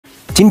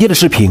今天的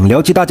视频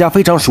了解大家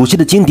非常熟悉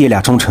的经典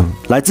2冲程，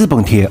来自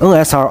本田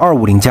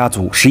Nsr250家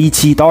族11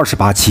期到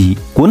28期，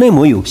国内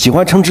摩友喜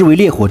欢称之为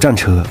烈火战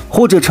车，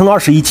或者称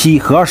21期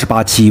和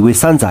28期为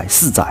3载、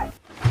4载。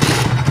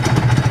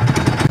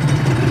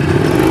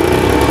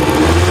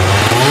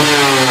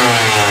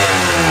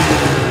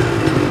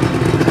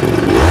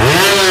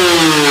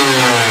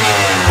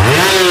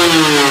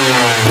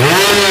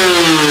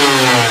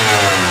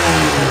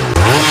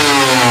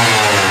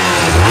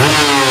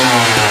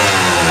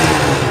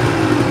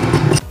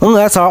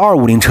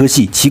 Nsr250车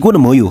系骑过的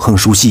摩友很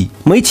熟悉，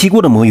没骑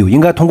过的摩友应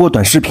该通过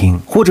短视频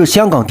或者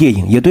香港电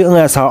影也对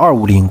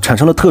Nsr250产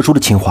生了特殊的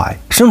情怀，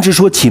甚至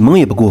说启蒙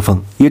也不过分。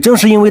也正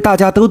是因为大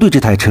家都对这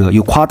台车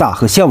有夸大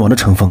和向往的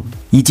成分，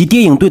以及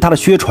电影对它的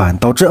宣传，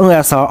导致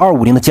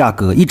Nsr250的价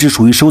格一直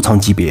属于收藏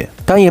级别。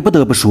但也不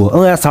得不说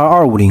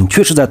 ，Nsr250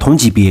确实在同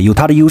级别有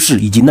它的优势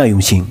以及耐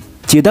用性。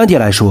 简单点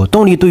来说，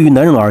动力对于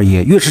男人而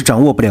言，越是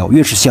掌握不了，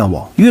越是向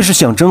往；越是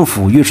想征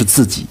服，越是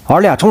刺激。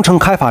而2冲程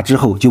开发之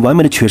后，就完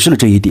美的诠释了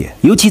这一点。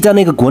尤其在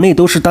那个国内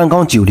都是单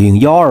缸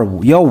90、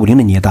125、150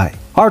的年代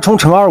，2冲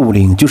程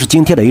250就是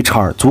今天的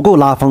HR， 足够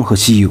拉风和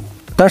稀有。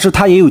 但是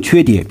它也有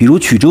缺点，比如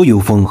曲轴有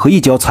风和一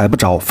脚踩不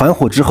着，反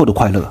火之后的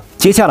快乐。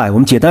接下来我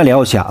们简单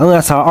聊一下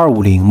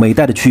Nsr250每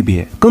代的区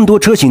别。更多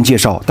车型介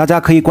绍，大家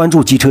可以关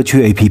注机车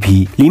区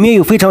APP， 里面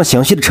有非常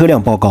详细的车辆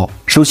报告。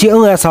首先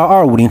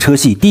 ，Nsr250车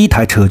系第一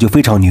台车就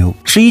非常牛，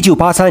是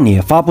1983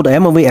年发布的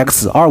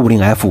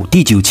MVX250F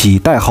第9期，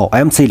代号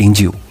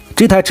MC09。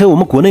 这台车我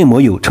们国内摩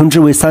友称之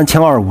为3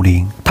枪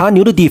250，它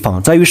牛的地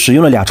方在于使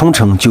用了2冲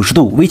程90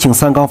度微型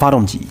3缸发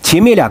动机，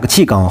前面2个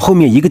气缸，后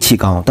面1个气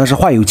缸，但是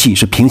化油器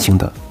是平行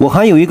的。我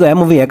还有一个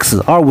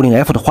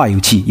MVX250F 的化油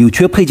器，有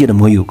缺配件的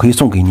摩友可以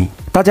送给你。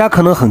大家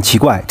可能很奇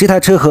怪，这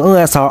台车和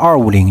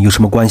Nsr250有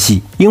什么关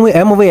系？因为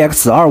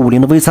MVX250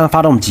的 V3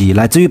发动机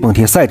来自于本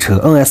田赛车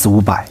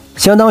Ns500。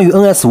 相当于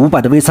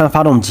Ns500的 V3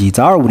发动机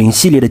在250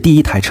系列的第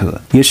一台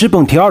车，也是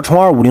本田2冲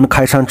250的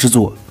开山之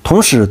作，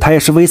同时它也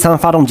是 V3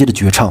发动机的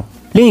绝唱。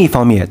另一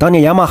方面，当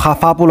年雅马哈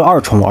发布了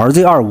2冲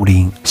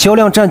RZ250， 销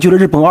量占据了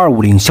日本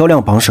250销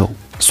量榜首。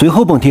 随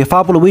后，本田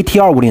发布了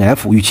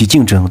VT250F 与其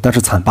竞争，但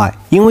是惨败，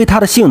因为它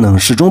的性能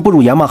始终不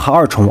如雅马哈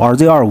2冲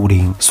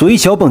RZ250， 所以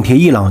小本田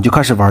一郎就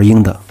开始玩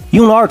阴的，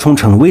用了2冲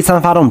程 V3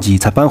发动机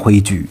才扳回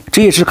一局，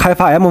这也是开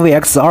发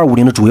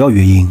MVX250的主要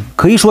原因。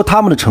可以说，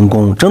他们的成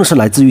功真的是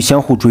来自于相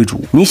互追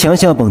逐。你想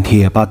想，本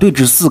田把对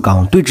置4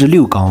缸、对置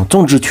6缸、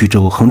纵置曲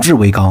轴、横置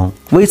尾缸、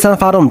V3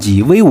发动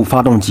机、V5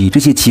发动机这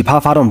些奇葩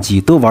发动机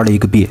都玩了一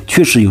个遍，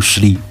确实有实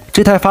力。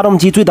这台发动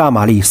机最大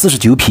马力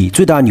49匹，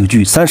最大扭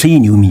矩31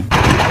牛米。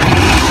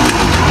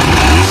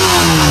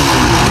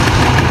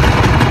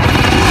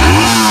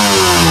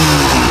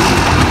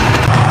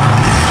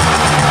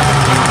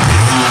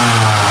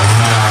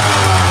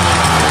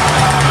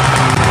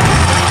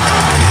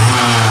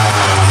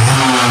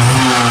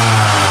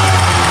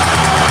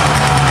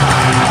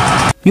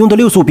 用的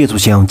6速变速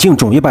箱净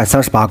重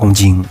138公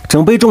斤，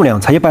整备重量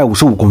才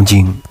155公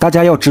斤。大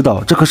家要知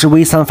道，这可是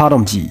V3发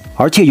动机，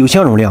而且油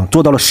箱容量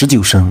做到了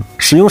19升，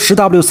使用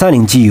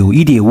10W30机油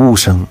1.55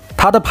升。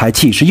它的排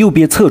气是右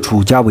边侧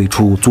出加尾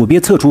出，左边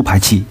侧出排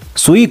气，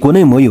所以国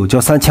内摩友叫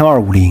3枪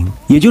250。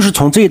也就是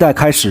从这一代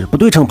开始，不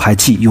对称排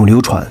气永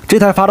流传。这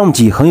台发动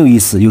机很有意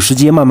思，有时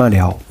间慢慢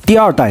聊。第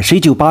2代是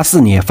1984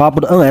年发布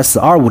的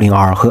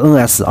Nsr250R 和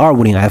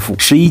Nsr250F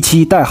 11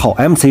期，代号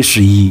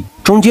MC11。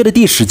 中间的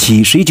第10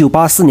期是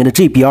1984年的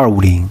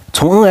GB250，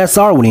 从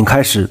Ns250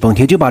开始，本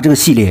田就把这个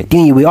系列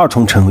定义为2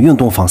冲程运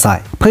动仿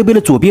赛，配备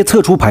了左边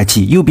侧出排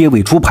气、右边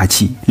尾出排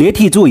气，连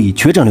体座椅、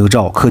全整流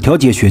罩、可调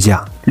节悬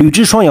架、铝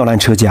制双摇篮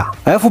车架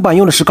 ，F 版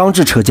用的是钢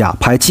制车架，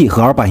排气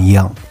和 R 版一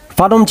样。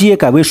发动机也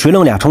改为水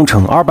冷2冲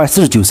程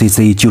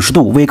 249cc 90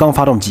度微缸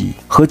发动机，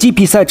和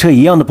GP 赛车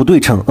一样的不对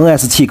称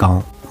NS 气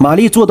缸，马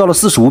力做到了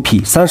45匹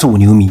35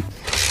牛米。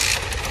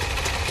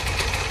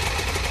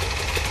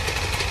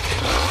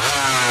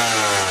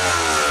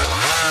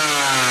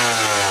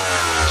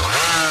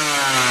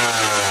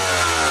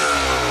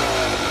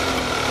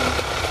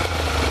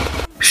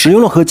 使用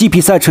了和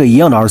GP 赛车一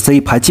样的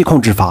RC 排气控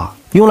制阀，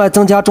用来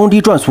增加中低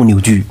转速扭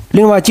矩。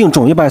另外，净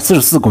重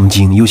144公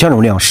斤，油箱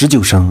容量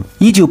19升。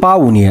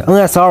1985年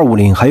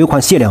Nsr250还有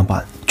款限量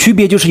版，区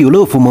别就是有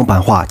漏浮蒙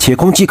版画且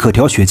空气可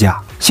调悬架。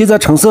现在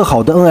成色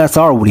好的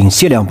Nsr250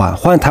限量版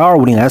换台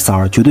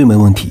250SR 绝对没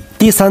问题。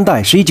第3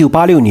代是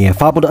1986年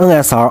发布的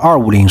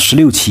Nsr250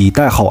 16期，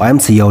代号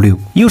MC16，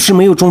 又是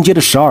没有中间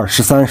的12、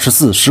13、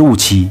14、15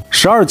期。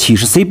12期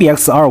是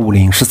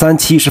CBX250， 13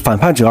期是反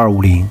叛者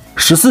250。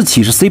 14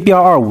期是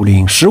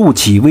CBR250， 15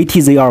期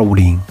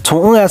VTZ250。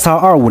从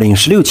Nsr250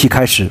 16期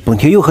开始，本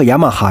田又和雅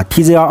马哈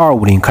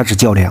TZR250 开始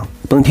较量。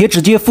本田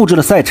直接复制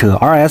了赛车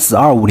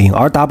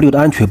RS250RW 的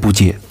安全部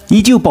件，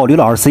依旧保留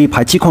了 RC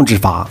排气控制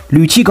阀，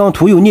铝气缸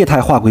涂有镍钛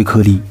化硅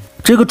颗粒。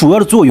这个主要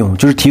的作用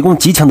就是提供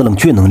极强的冷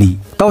却能力。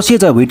到现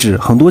在为止，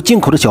很多进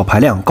口的小排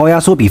量高压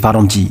缩比发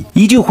动机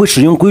依旧会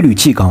使用硅铝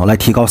气缸来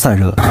提高散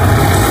热。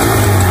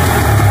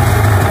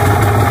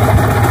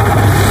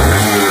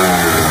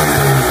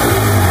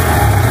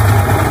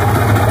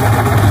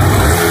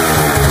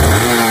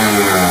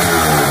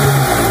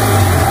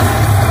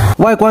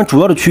外观主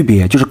要的区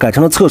别就是改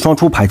成了侧双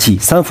出排气、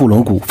3幅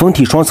轮毂、分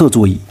体双色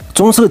座椅，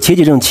棕色前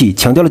减震器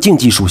强调了竞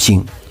技属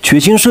性，全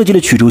新设计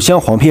的曲轴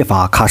箱簧片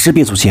阀、卡式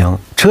变速箱，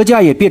车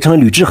架也变成了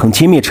铝制横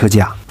切面车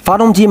架。发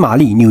动机马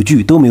力、扭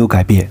矩都没有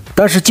改变，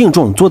但是净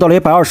重做到了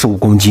125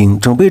公斤，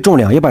整备重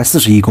量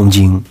141公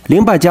斤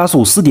，0-100加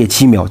速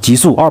4.7秒，极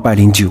速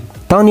209。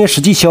当年实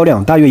际销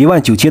量大约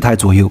19000台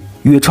左右，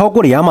远超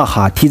过了雅马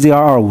哈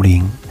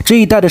Nsr250。这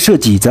一代的设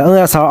计在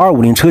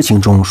Nsr250车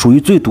型中属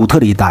于最独特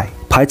的一代。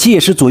排气也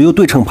是左右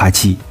对称排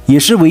气，也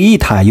是唯一一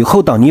台有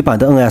后挡泥板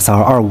的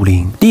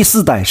Nsr250。第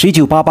4代是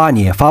1988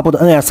年发布的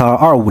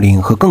Nsr250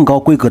和更高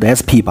规格的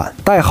SP 版，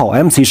代号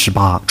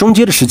MC18。中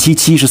间的17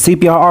期是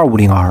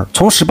CBR250R，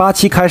 从18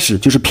期开始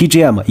就是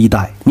PGM 一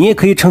代，你也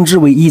可以称之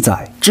为一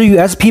载。至于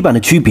SP 版的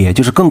区别，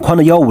就是更宽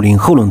的150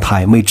后轮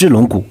胎、美制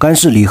轮毂、干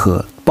式离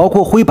合，包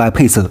括灰白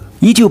配色。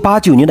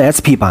1989年的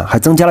SP 版还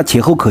增加了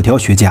前后可调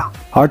悬架，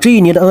而这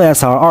一年的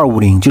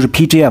Nsr250就是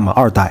PGM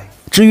二代。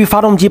至于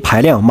发动机排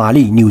量、马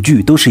力、扭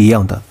矩都是一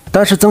样的，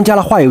但是增加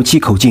了化油器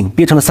口径，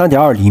变成了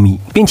3.2厘米，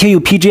并且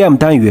有 PGM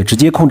单元直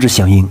接控制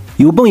响应，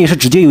油泵也是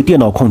直接由电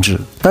脑控制，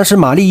但是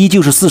马力依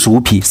旧是45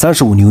匹、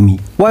35牛米。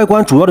外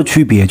观主要的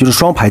区别就是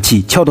双排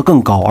气翘得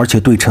更高，而且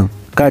对称，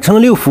改成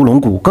了6幅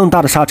轮毂、更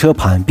大的刹车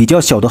盘、比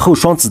较小的后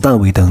双子弹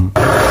尾灯。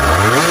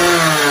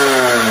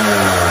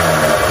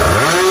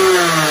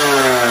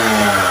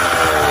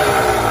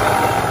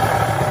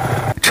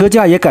车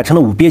架也改成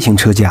了5边形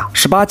车架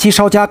，18期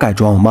稍加改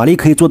装，马力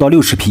可以做到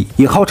60匹，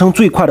也号称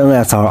最快的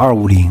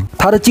Nsr250。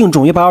它的净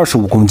重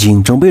125公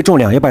斤，整备重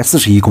量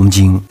141公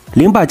斤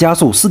，0-100加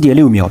速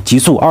4.6秒，极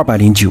速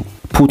209。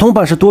普通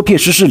版是多片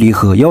湿式离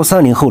合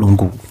130后轮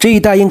毂，这一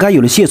代应该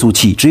有了限速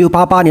器，只有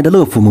88年的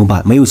乐福蒙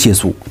版没有限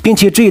速，并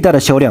且这一代的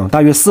销量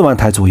大约4万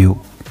台左右。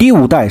第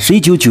5代是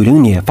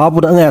1990年发布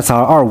的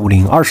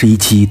Nsr250 21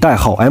期，代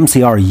号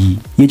MC21，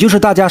 也就是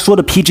大家说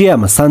的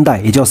PGM 3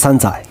代，也叫3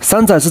载。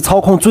3载是操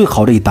控最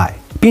好的一代，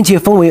并且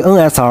分为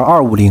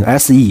Nsr250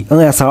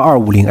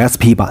 SE、Nsr250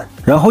 SP 版，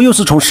然后又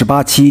是从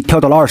18期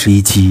跳到了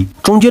21期，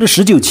中间的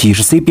19期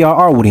是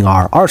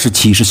CBR250R， 20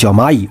期是小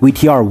蚂蚁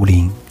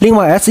VT250。另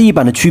外 SE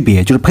版的区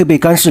别就是配备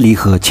干式离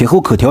合，前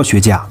后可调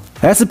悬架。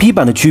SP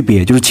版的区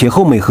别就是前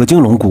后镁合金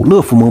轮毂乐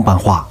福蒙版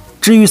化。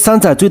至于3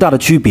载最大的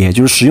区别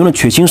就是使用了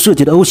全新设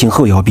计的 O 型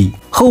后摇臂，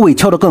后尾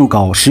翘得更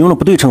高，使用了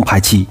不对称排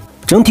气，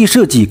整体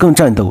设计更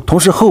战斗，同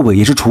时后尾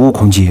也是储物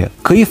空间，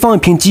可以放一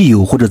瓶机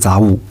油或者杂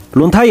物。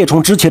轮胎也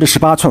从之前的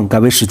18寸改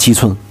为17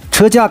寸，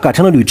车架改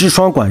成了铝制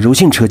双管柔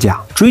性车架，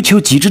追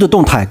求极致的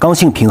动态刚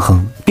性平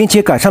衡，并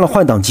且改善了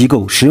换挡机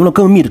构，使用了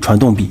更密的传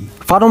动比。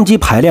发动机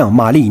排量、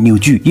马力、扭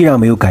矩依然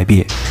没有改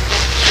变。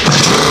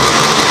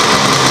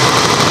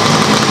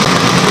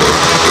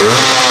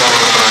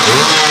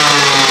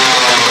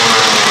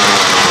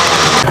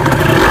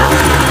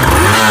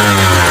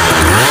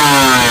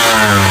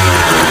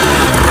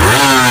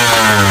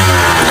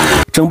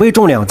整备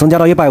重量增加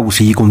到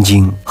151公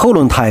斤，后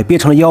轮胎变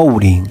成了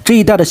150，这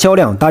一代的销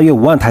量大约5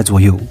万台左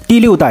右。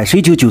第6代是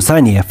1993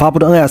年发布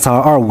的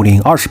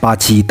Nsr250 28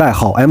期，代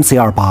号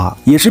MC28，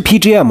 也是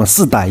PGM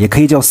 4代，也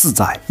可以叫4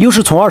载，又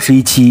是从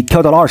21期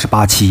跳到了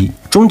28期。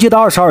中间的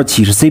22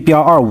期是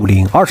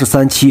CBR250，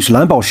 23期是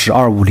蓝宝石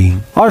250，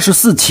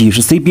 24期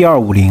是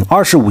CBR250，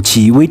 25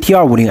期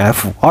VT250F，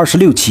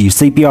 26期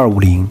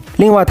CBR250。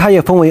另外它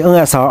也分为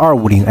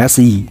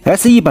Nsr250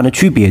 SE 版的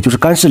区别就是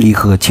干式离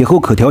合，前后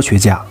可调悬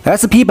架。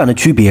SP 版的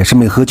区别是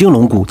镁合金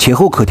轮毂，前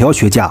后可调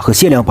悬架和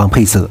限量版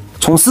配色。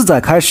从4载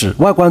开始，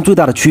外观最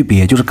大的区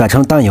别就是改成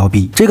了单摇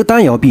臂，这个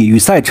单摇臂与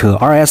赛车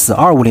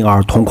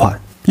RS250R 同款。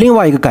另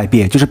外一个改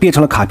变就是变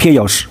成了卡片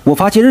钥匙，我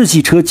发现日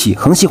系车企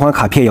很喜欢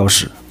卡片钥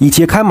匙，以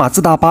前开马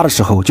自达8的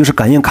时候就是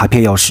感应卡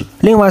片钥匙。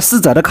另外4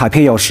载的卡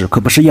片钥匙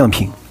可不是样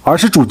品，而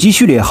是主机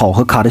序列号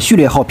和卡的序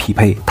列号匹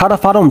配，它的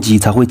发动机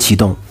才会启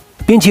动。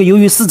并且由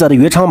于4载的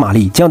原厂马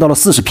力降到了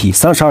40匹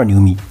32牛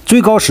米，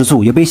最高时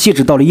速也被限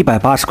制到了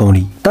180公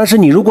里。但是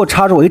你如果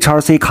插入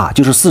HRC 卡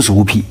就是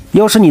45匹，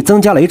要是你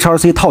增加了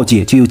HRC 套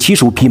件就有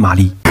75匹马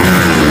力。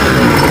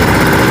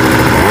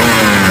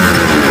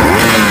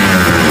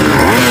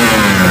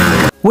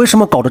为什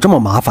么搞得这么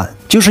麻烦？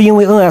就是因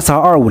为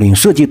Nsr250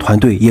 设计团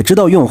队也知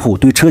道用户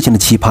对车型的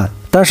期盼，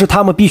但是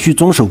他们必须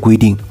遵守规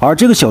定，而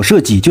这个小设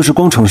计就是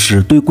工程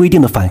师对规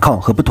定的反抗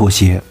和不妥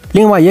协。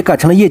另外也改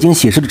成了液晶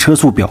显示的车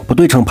速表，不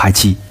对称排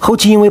气。后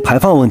期因为排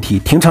放问题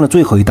停产了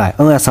最后一代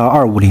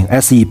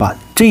Nsr250 SE 版，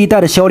这一代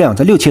的销量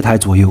在6000台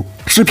左右。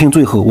视频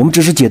最后我们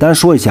只是简单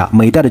说一下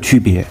每一代的区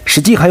别，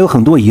实际还有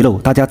很多遗漏，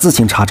大家自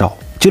行查找。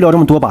就聊这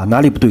么多吧，哪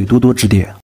里不对多多指点。